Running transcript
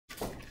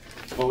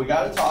But we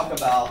got to talk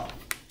about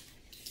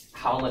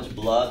how much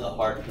blood the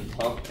heart can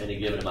pump in a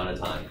given amount of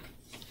time.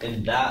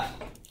 And that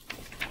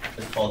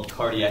is called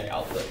cardiac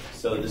output.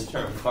 So this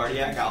term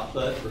cardiac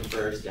output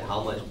refers to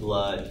how much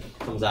blood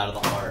comes out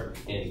of the heart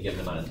in a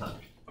given amount of time.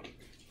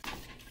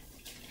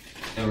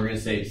 And we're going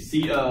to say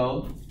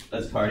CO,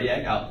 that's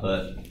cardiac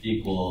output,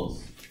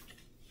 equals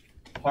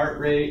heart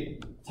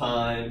rate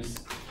times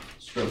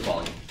stroke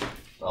volume.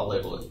 I'll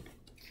label it.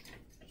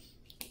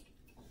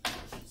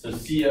 So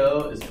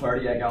CO is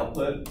cardiac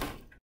output,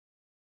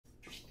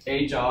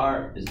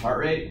 HR is heart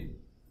rate,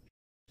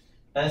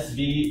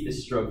 SV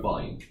is stroke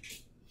volume.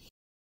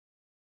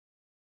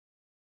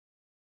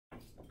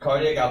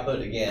 Cardiac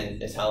output,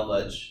 again, is how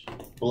much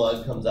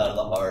blood comes out of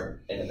the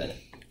heart in a minute.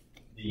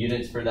 The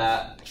units for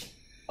that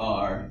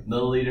are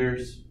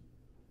milliliters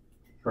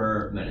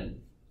per minute.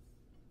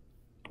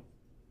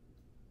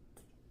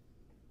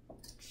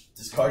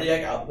 Does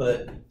cardiac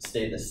output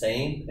stay the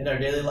same in our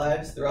daily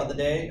lives throughout the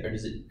day, or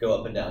does it go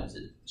up and down? Does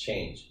it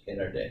change in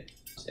our day?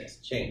 Yes,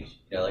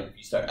 change. You know, like if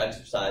you start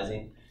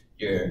exercising,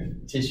 your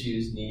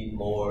tissues need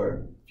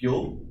more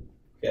fuel.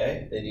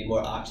 Okay, they need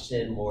more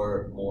oxygen,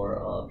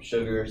 more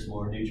sugars,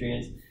 more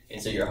nutrients, and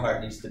so your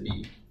heart needs to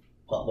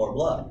pump more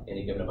blood in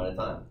a given amount of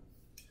time.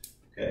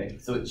 Okay,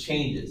 so it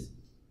changes.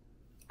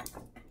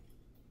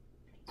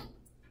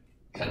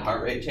 Can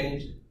heart rate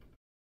change?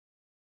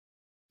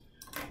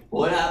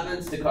 What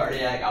happens to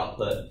cardiac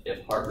output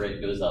if heart rate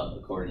goes up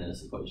according to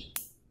this equation?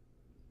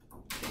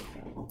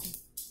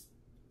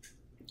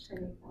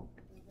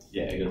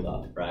 Yeah, it goes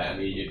up, right? I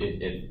mean,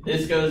 if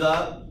this goes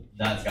up,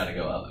 that's got to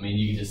go up. I mean,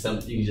 you can just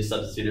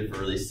substitute it for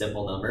really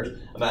simple numbers.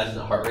 Imagine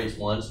the heart rate's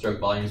 1, stroke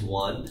volume's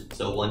 1,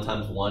 so 1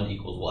 times 1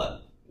 equals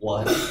what?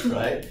 1,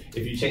 right?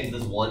 If you change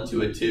this 1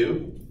 to a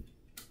 2,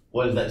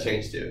 what does that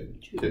change to?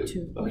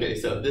 2. Okay,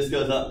 so if this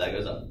goes up, that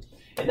goes up.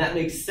 And that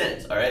makes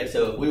sense, all right?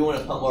 So if we want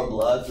to pump more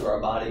blood through our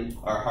body,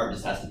 our heart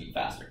just has to beat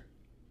faster.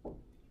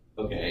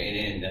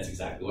 Okay, and that's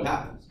exactly what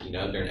happens. You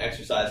know, during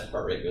exercise,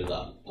 heart rate goes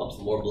up, pumps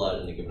more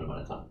blood in a given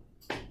amount of time.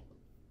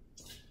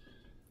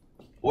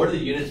 What are the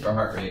units for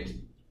heart rate?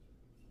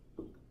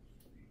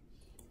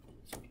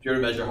 If you were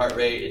to measure heart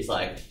rate, it's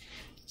like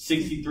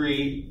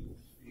 63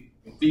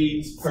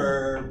 beats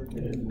per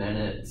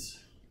minute.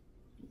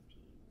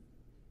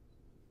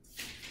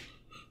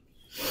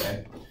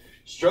 Okay.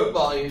 Stroke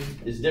volume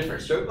is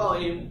different. Stroke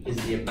volume is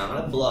the amount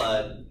of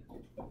blood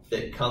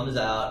that comes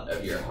out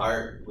of your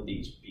heart with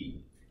each beat.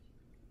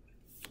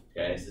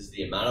 Okay, so this is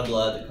the amount of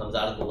blood that comes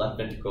out of the left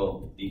ventricle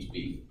with each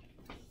beat.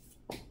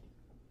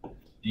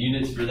 The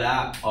units for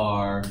that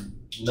are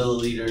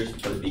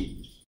milliliters per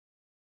beat.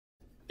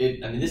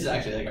 I mean, this is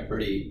actually like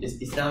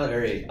it's not a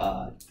very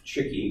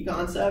tricky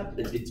concept.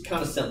 It's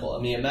kind of simple. I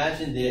mean,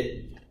 imagine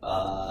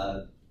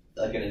that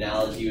like an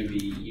analogy would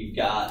be you've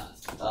got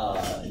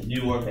a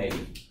newborn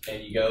baby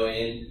and you go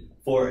in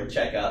for a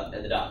checkup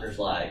and the doctor's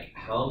like,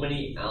 how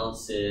many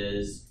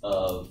ounces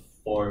of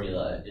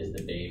formula is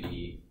the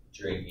baby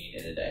drinking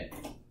in a day?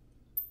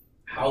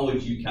 How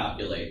would you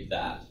calculate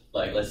that?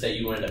 Like, let's say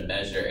you wanted to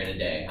measure in a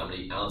day how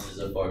many ounces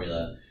of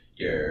formula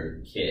your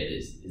kid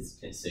is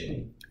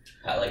consuming.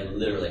 Like,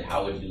 literally,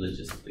 how would you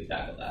logistically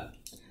tackle that?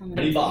 How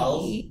many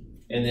bottles?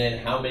 And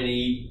then how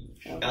many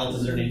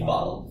ounces are in each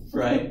bottle,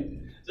 right?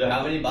 So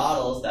how many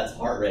bottles, that's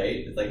heart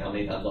rate. It's like how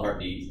many times the heart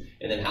beats.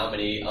 And then how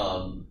many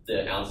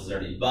the ounces are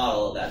in each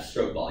bottle, that's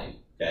stroke volume.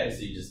 Okay,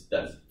 so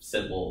that's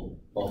simple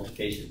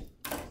multiplication.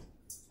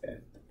 Okay.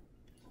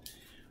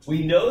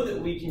 We know that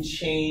we can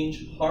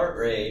change heart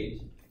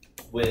rate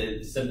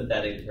with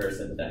sympathetic and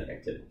parasympathetic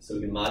activity. So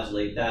we can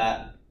modulate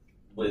that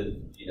with,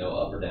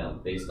 up or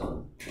down based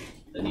on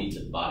the needs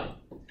of the body.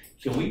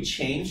 Can we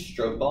change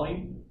stroke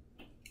volume?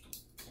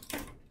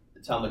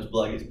 That's how much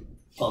blood gets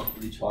pumped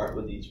through each heart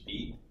with each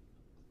beat.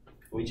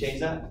 Can we change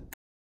that?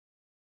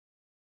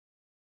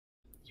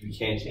 We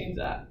can change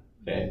that.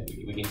 Okay,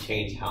 we can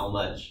change how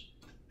much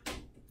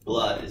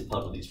blood is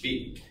pumped with each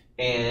beat.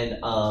 And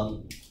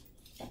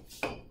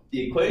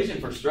the equation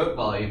for stroke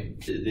volume,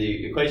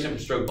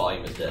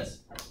 is this.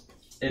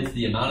 It's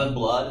the amount of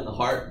blood in the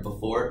heart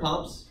before it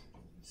pumps.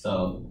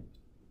 So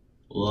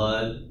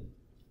blood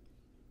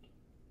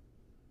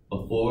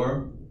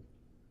before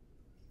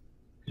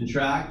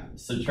contract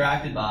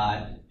subtracted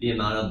by the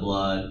amount of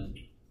blood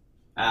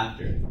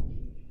after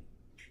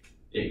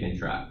it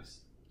contracts.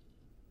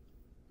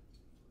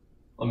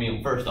 I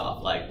mean, first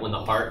off, like when the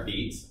heart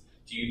beats,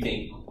 do you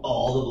think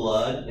all the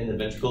blood in the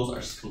ventricles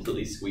are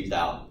completely squeezed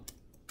out?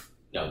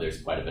 No,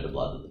 there's quite a bit of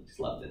blood that's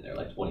left in there,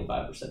 like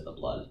 25% of the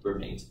blood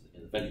remains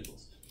in the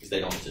ventricles because they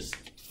don't just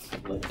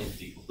let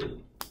empty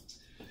completely.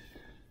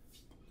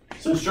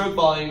 So stroke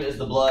volume is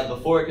the blood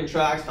before it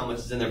contracts, how much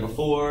is in there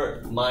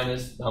before,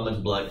 minus how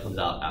much blood comes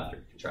out after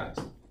it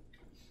contracts.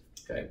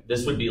 Okay,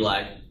 this would be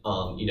like,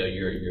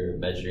 you're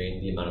measuring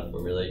the amount of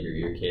formula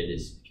your kid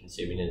is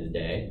consuming in a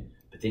day,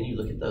 but then you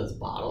look at those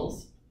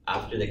bottles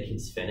after the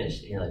kid's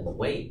finished, and you're like,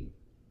 wait,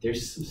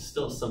 there's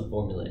still some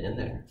formula in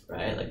there,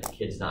 right? Like the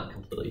kid's not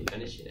completely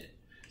finishing it.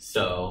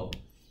 So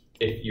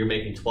if you're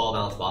making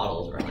 12-ounce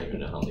bottles, or I don't even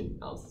know how many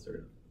ounces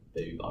are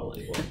baby bottle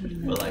anymore.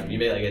 But like, if you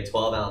make like a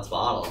 12-ounce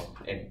bottle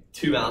and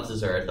 2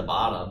 ounces are at the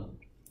bottom,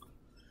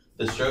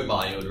 the stroke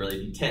volume would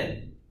really be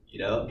 10, you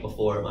know,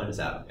 before minus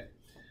out. Okay.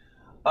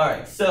 All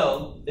right,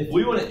 so if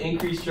we want to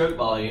increase stroke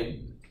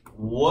volume,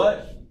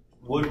 what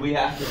would we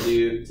have to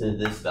do to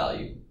this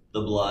value,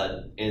 the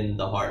blood in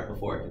the heart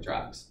before it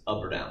contracts,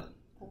 up or down?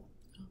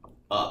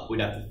 Up. We'd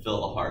have to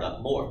fill the heart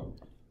up more.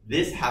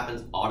 This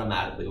happens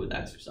automatically with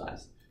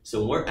exercise.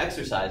 So when we're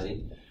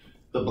exercising,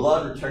 the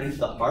blood returning to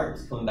the heart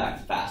is coming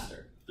back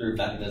faster through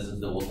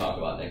mechanisms that we'll talk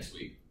about next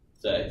week.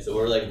 So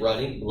we're like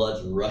running,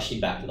 blood's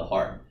rushing back to the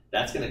heart.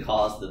 That's going to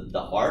cause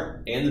the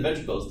heart and the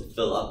ventricles to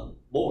fill up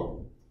more.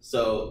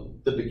 So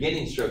the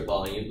beginning stroke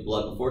volume, the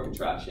blood before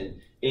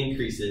contraction,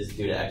 increases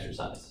due to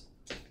exercise.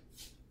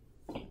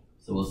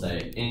 So we'll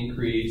say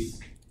increase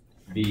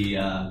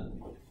via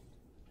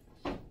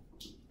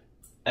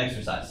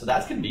exercise. So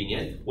that's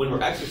convenient. When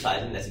we're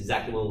exercising, that's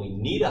exactly when we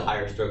need a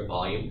higher stroke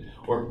volume.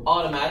 We're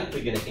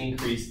automatically going to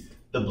increase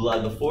the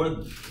blood before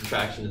the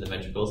contraction of the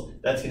ventricles.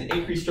 That's going to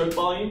increase stroke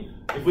volume.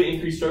 If we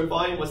increase stroke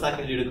volume, what's that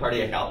going to do to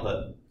cardiac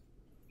output?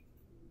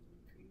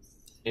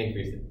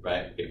 Increase it,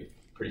 right? Okay.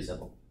 Pretty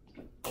simple.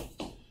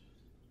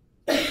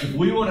 If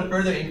we want to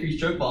further increase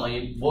stroke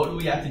volume, what do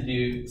we have to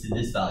do to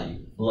this value,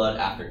 blood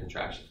after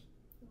contraction?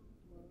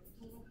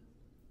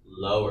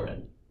 Lower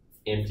it.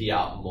 Empty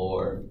out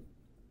more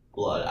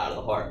blood out of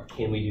the heart.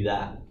 Can we do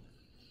that?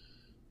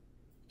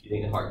 Do you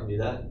think the heart can do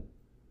that? No.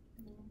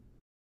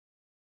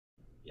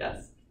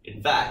 Yes.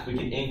 In fact, we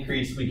can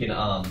decrease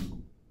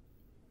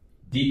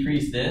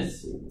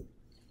this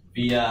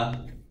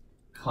via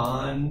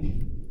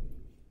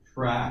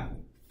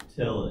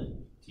contractility.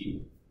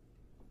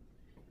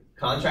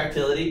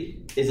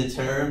 Contractility is a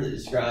term that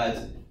describes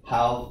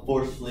how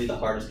forcefully the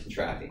heart is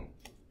contracting.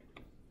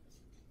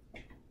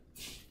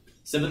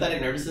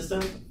 Sympathetic nervous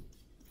system,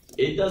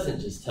 it doesn't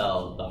just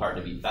tell the heart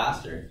to beat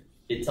faster,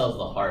 it tells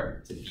the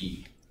heart to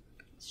beat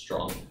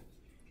stronger.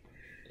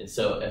 And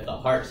so if the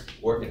heart's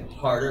working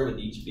harder with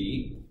each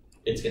beat,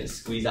 it's going to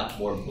squeeze out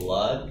more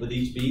blood with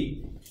each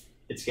beat.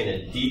 It's going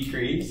to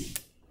decrease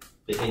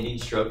the ending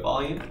stroke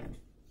volume.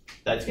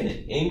 That's going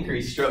to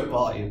increase stroke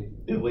volume.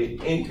 If we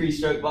increase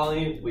stroke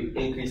volume, we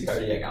increase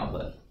cardiac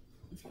output.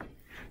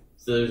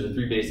 So those are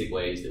 3 basic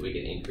ways that we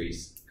can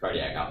increase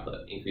cardiac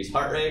output. Increase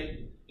heart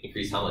rate,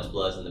 increase how much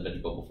blood is in the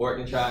ventricle before it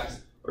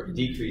contracts, or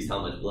decrease how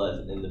much blood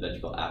is in the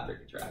ventricle after it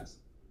contracts.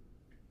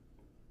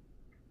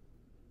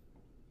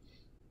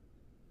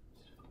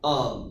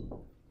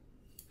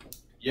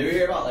 You ever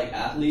hear about like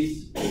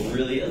athletes,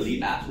 really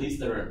elite athletes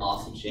that are in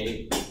awesome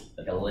shape,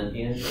 like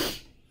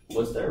Olympians?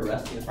 What's their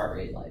resting heart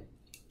rate like?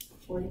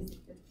 40.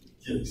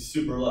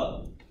 Super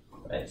low,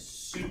 right?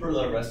 Super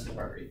low resting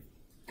heart rate.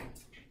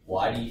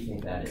 Why do you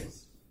think that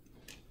is?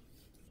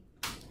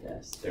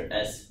 Yes,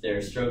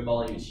 their stroke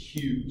volume is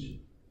huge.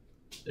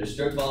 Their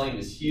stroke volume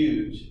is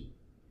huge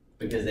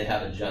because they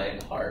have a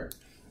giant heart,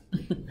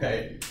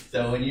 right?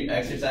 So when you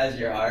exercise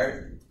your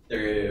heart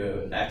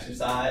through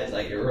exercise,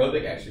 like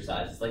aerobic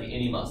exercise, it's like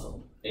any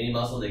muscle. Any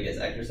muscle that gets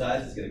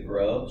exercised is going to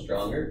grow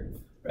stronger,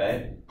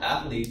 right?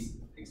 Athletes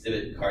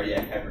exhibit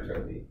cardiac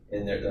hypertrophy,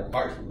 and their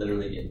hearts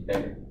literally get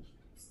bigger.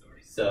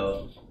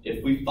 So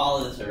if we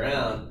follow this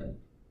around,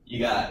 you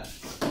got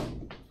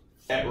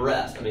at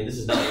rest. I mean, this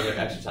is not when they're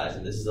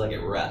exercising. This is like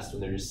at rest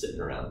when they're just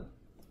sitting around.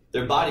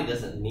 Their body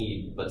doesn't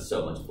need but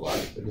so much blood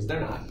because they're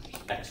not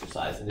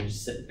exercising. They're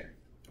just sitting there.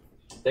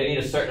 They need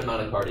a certain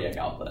amount of cardiac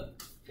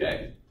output.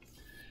 Okay.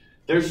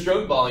 Their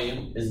stroke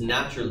volume is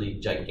naturally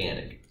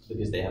gigantic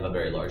because they have a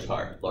very large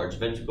heart, large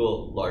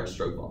ventricle, large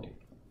stroke volume.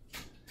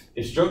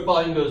 If stroke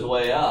volume goes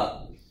way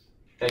up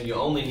and you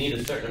only need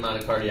a certain amount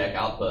of cardiac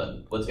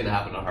output, what's going to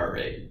happen to heart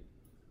rate?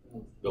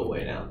 Go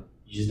way down.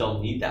 You just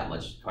don't need that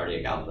much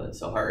cardiac output.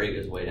 So heart rate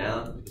goes way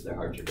down because their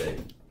hearts are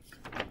big.